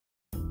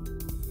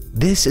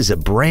This is a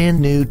brand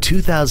new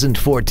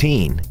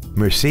 2014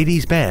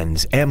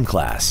 Mercedes-Benz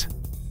M-Class.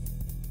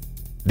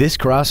 This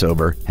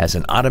crossover has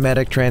an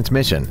automatic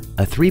transmission,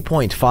 a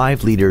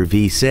 3.5-liter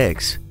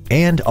V6,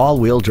 and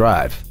all-wheel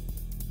drive.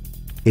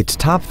 Its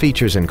top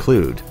features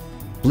include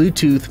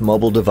Bluetooth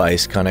mobile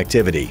device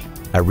connectivity,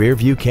 a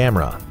rear-view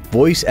camera,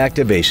 voice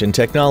activation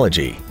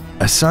technology,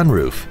 a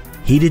sunroof,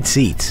 heated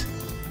seats,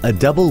 a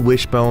double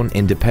wishbone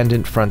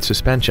independent front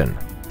suspension,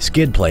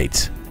 skid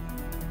plates,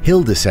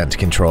 hill descent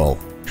control,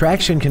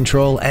 traction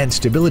control and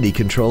stability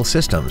control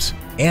systems,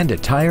 and a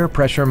tire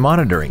pressure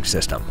monitoring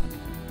system.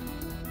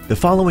 The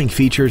following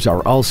features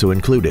are also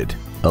included: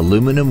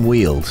 aluminum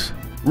wheels,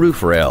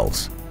 roof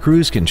rails,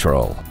 cruise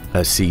control,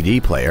 a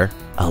CD player,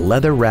 a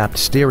leather-wrapped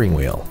steering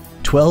wheel,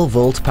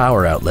 12-volt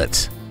power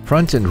outlets,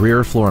 front and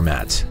rear floor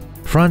mats,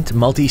 front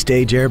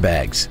multi-stage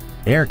airbags,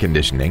 air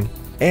conditioning,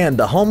 and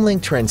the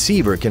HomeLink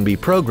transceiver can be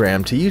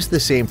programmed to use the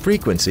same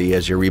frequency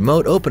as your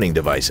remote opening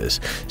devices,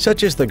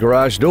 such as the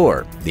garage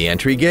door, the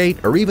entry gate,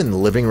 or even the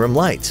living room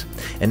lights,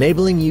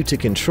 enabling you to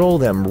control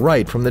them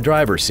right from the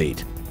driver's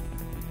seat.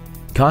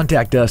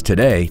 Contact us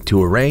today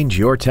to arrange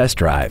your test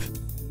drive.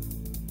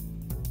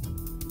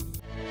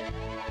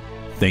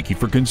 Thank you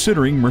for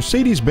considering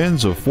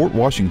Mercedes-Benz of Fort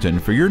Washington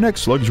for your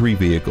next luxury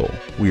vehicle.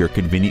 We are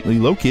conveniently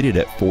located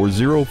at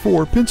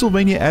 404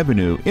 Pennsylvania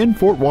Avenue in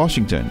Fort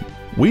Washington.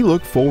 We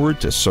look forward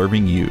to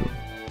serving you.